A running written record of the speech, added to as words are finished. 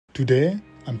Today,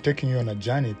 I'm taking you on a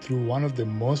journey through one of the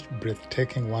most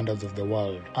breathtaking wonders of the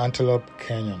world, Antelope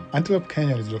Canyon. Antelope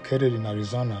Canyon is located in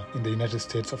Arizona in the United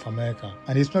States of America.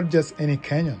 And it's not just any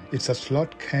canyon, it's a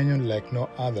slot canyon like no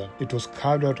other. It was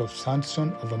carved out of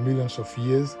sandstone over millions of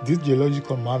years. This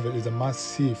geological marvel is a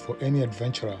must-see for any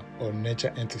adventurer or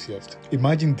nature enthusiast.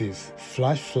 Imagine this,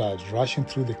 flash floods rushing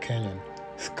through the canyon,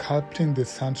 sculpting the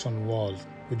sandstone walls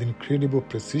with incredible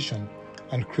precision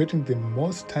and creating the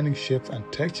most stunning shapes and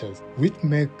textures which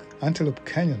make Antelope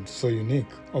Canyon so unique.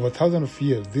 Over thousands of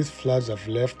years, these floods have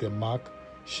left their mark,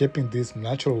 shaping this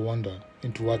natural wonder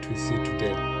into what we see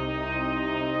today.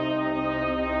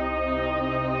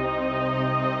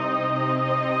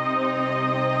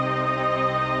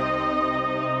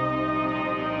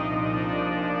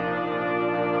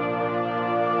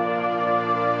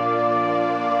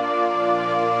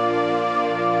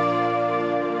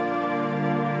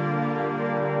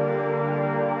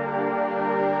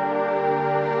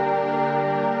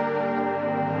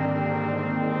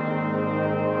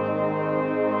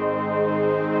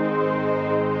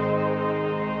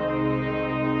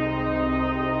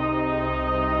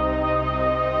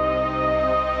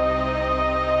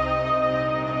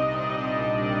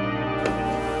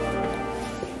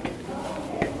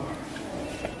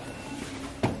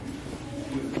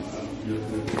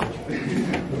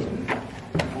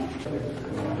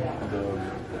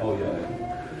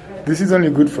 This is only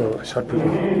good for short people.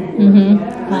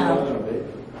 Wow.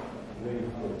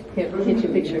 Here, get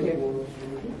your picture here.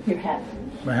 Your hat.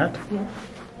 My hat? Yeah.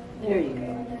 There you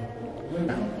go.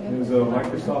 There's a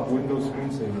Microsoft Windows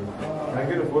screensaver. Can I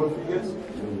get a photo for you guys?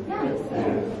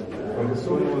 This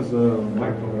one was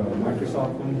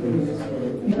Microsoft Windows.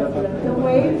 The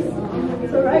waves,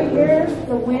 so right here,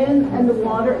 the wind and the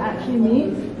water actually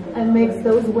meet and makes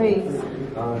those waves.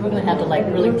 We're going to have to like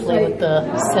really play with the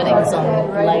settings on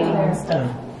lighting and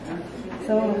stuff.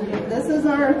 So this is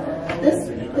our,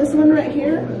 this one right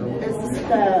here is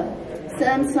the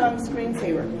Samsung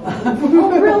screensaver.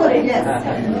 Oh, really? Yes.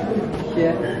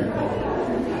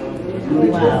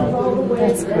 Wow,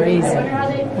 that's crazy. Look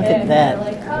at that.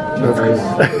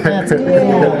 That's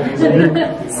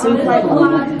cool. Super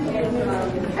cool.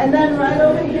 And then right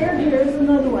over here, here's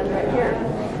another one right here.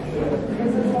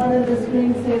 This is one of the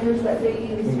screensavers that they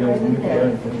use right in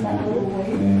there.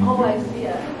 Oh, I see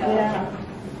it. Yeah.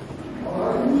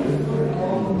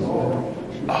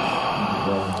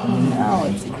 Oh,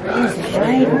 it's crazy,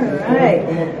 right? All right.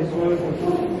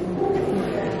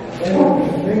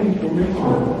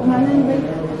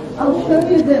 I'll show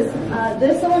you this.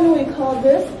 This one we call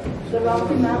this the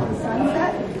Rocky Mountain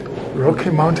Sunset. Rocky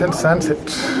Mountain Sunset.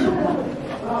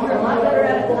 A lot better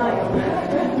at night.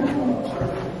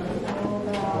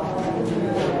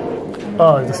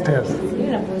 Oh, the stairs.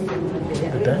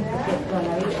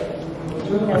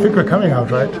 I think we're coming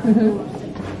out, right?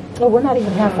 Well, we're not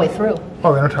even halfway through.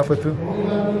 Oh, we're not halfway through?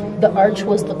 The arch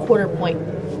was the quarter point.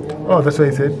 Oh, that's what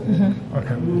he said?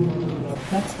 Okay.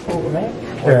 That's cool, right?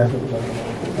 Yeah.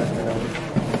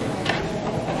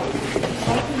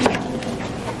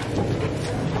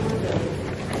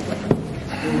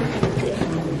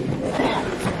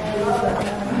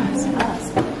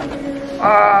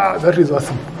 Ah, that is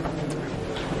awesome.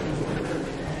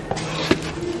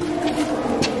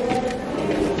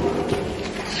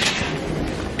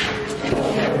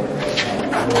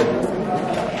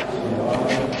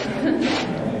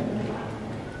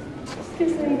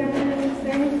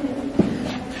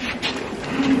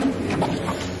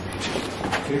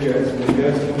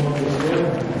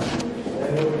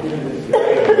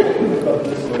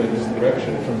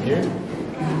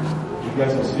 You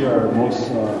guys will see our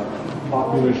most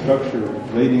popular structure,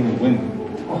 Lady in the Wind.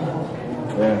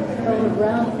 Yeah.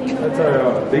 That's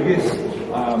our biggest,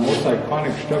 most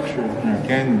iconic structure in our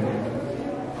canyon.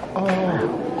 Oh,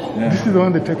 yeah. This is the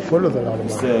one they take photos a lot about.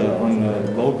 It's on the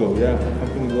logo, yeah,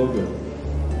 company logo.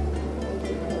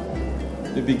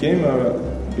 It became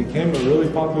a really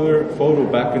popular photo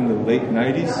back in the late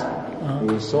 90s.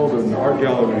 It was sold in art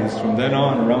galleries from then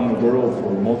on around the world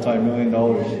for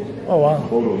multi-million-dollar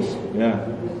photos. Yeah,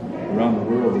 around the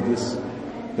world.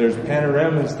 There's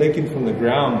panoramas taken from the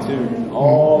ground too,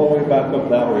 all the way back up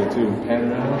that way too.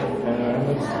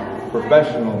 Panoramas,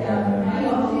 professional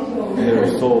panoramas. And they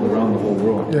were sold around the whole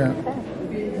world. Yeah.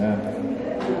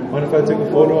 Mind if I take a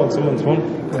photo on someone's phone?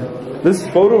 Yeah. This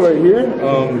photo right here,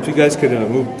 if you guys could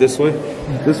move this way.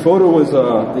 This photo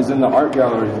is in the art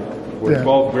gallery for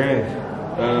 12 grand.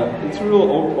 It's a little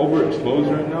overexposed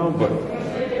right now, but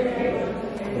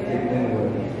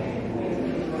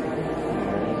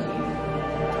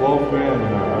 12 grand in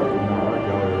our art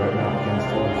gallery right now.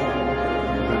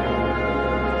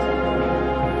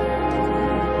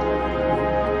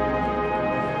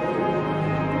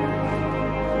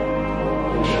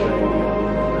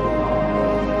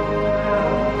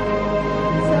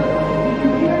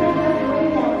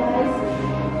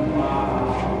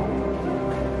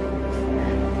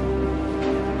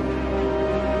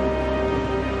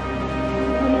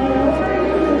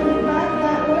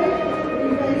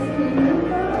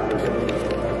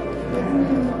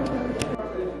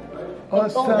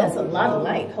 Oh, that's a lot of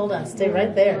light. Hold on, stay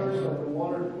right there.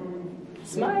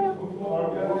 Smile.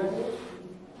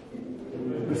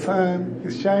 The sun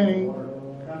is shining.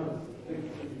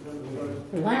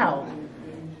 Wow.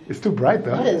 It's too bright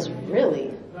though. That is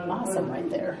really awesome right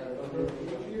there.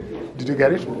 Did you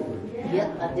get it?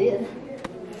 Yep, I did.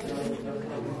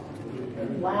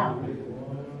 Wow.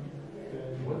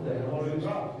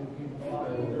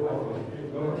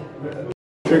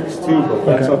 Tricks too, but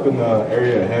that's up in the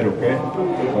area ahead, okay?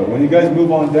 But when you guys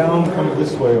move on down, come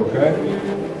this way, okay?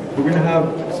 We're gonna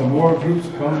have some more groups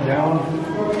come down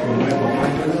from right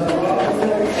behind us.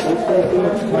 Let's spend too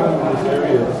much time in this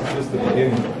area. This is just the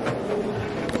beginning.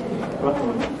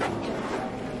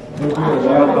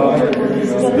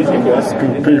 That's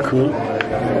pretty cool.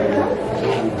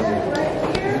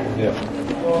 Yeah.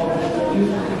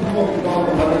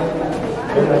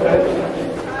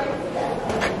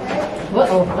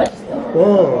 Uh-oh, what?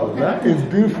 Whoa, that is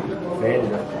beautiful.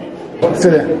 Stay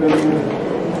there.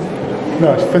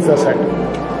 No, face that side.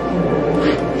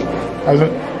 I was,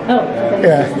 Oh, okay.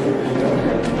 yeah.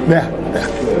 There.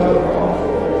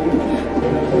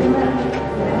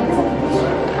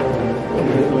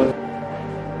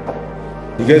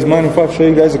 You guys mind if I show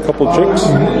you guys a couple tricks?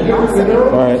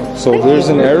 Alright, so there's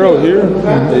an arrow here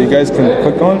that you guys can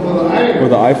click on with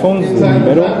the iPhones, in the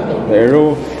middle, the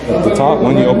arrow at the top.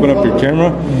 When you open up your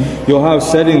camera, you'll have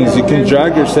settings. You can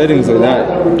drag your settings like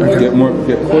that, get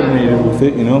coordinated with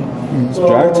it, you know. So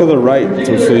drag to the right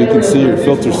so you can see your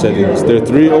filter settings. There are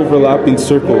 3 overlapping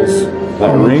circles,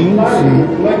 like rings.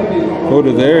 Go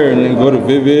to there and then go to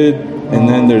vivid, and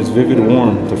then there's vivid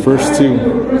warm, the first 2.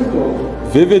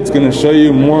 Vivid's going to show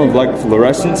you more of like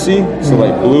fluorescency, so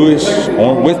like bluish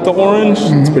or with the orange.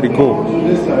 It's pretty cool.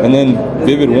 And then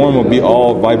vivid warm will be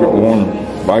all vibrant warm.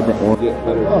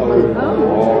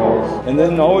 And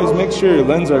then always make sure your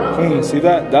lenses are clean. See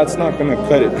that? That's not going to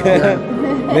cut it.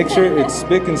 Make sure it's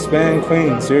spick and span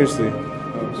clean, seriously.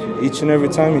 Each and every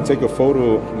time you take a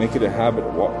photo, make it a habit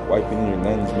of wiping your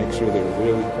lens. Make sure they're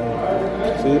really clean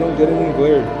so you don't get any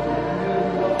glare.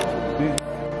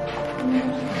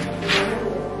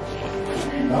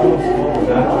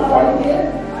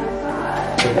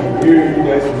 From here, you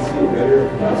guys can see it better.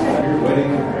 Your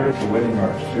wedding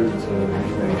arch too, so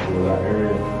anything for that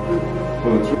area. So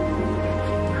it's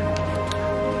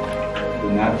the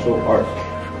natural arch.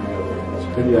 It's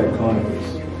pretty iconic.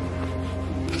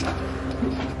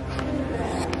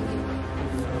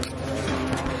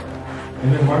 And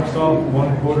it marks off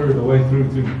 1/4 of the way through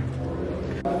too.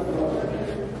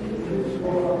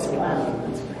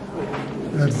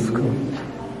 That's cool.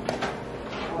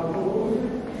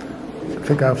 I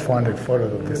think I have 400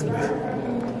 photos of this place.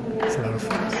 It's a lot of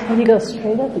photos. When you go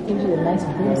straight up, it gives you a nice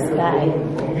blue sky.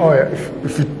 Oh yeah,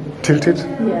 if you tilt it.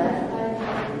 Yeah.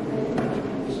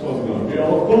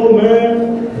 Oh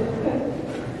man!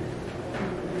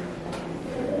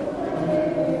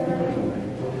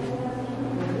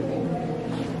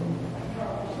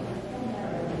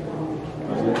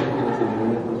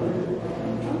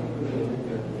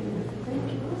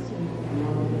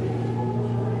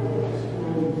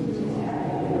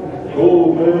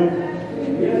 Oh man!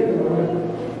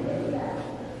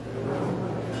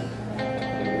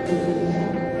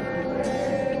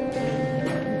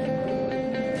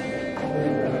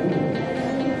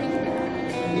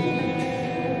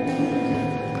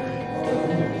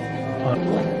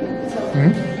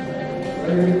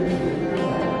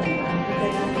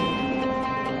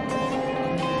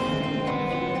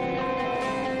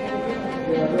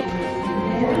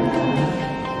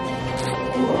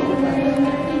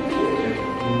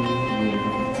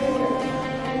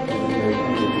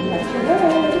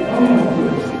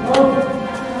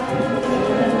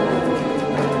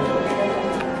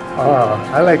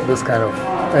 I like this kind of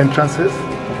entrances.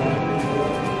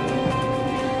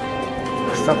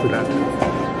 Stop with that.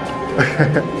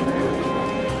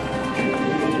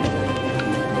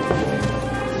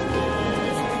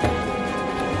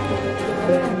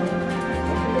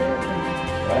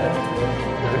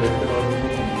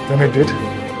 Let me do it.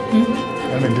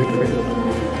 Let me do it for you.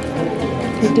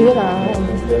 You do it on a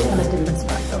different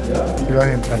spot though. You don't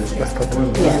need to let's put it.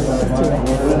 Yeah, let's do it.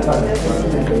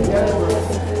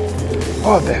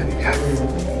 Oh, there, yeah.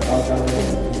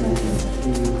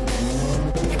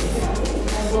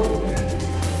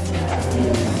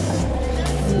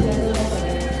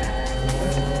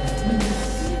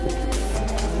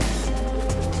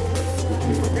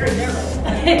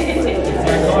 It's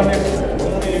iconic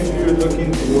only if you're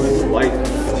looking towards the light.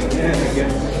 And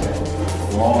again,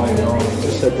 wall, you know,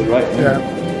 just at the right angle. Yeah.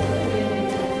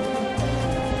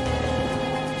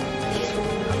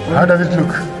 How does it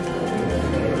look?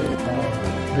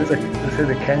 This is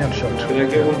a canyon shot. Did I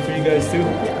get one for you guys too?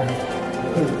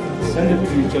 Send it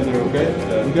to each other,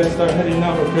 okay? You guys start heading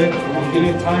out, okay? I'm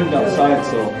getting timed outside,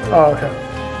 so. Oh, okay.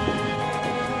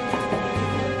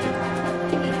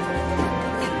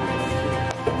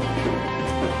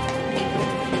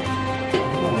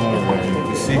 Alright,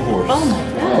 the seahorse. Oh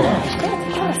my gosh,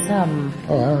 that's awesome.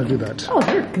 Oh, I want to do that. Oh,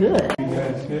 they're good. You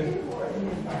guys good?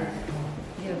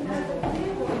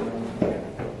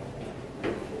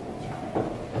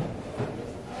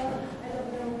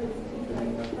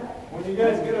 When you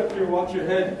guys get up here, watch your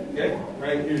head, okay?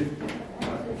 Right here.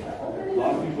 A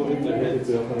lot of people hit their heads.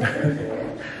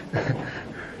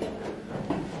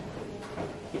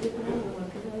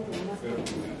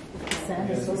 Sand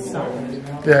is so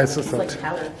soft. Yeah, it's so It's soft. like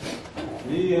powder.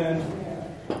 The end.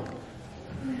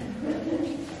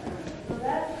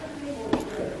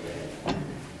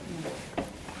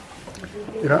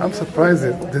 You know, I'm surprised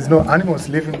that there's no animals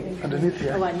living underneath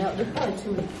here. Oh, I know. There's probably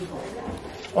too many people.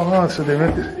 Oh, so they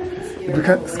made it. We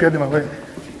can't scare them away.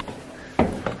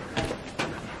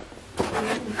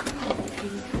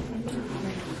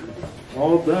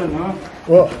 All done, huh?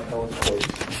 Whoa.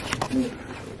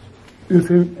 You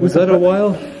see, Was that a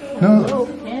while? No,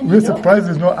 we're surprised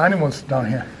there's no animals down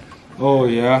here. Oh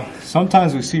yeah.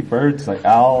 Sometimes we see birds like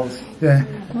owls, Yeah.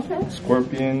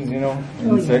 scorpions, you know,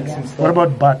 insects and stuff. What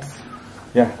about bats?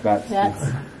 Yeah, bats.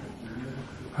 That's,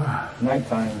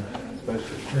 Nighttime,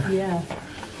 especially. yeah.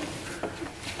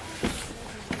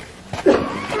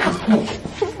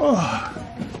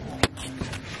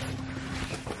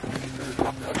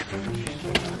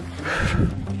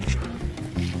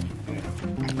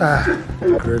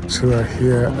 Great tour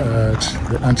here at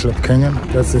the Antelope Canyon.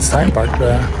 That's the sign back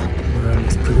there.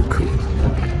 It's pretty cool.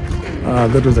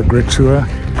 That was a great tour.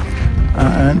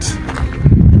 And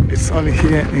it's only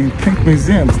here in Pink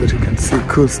Museums that you can see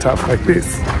cool stuff like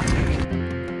this.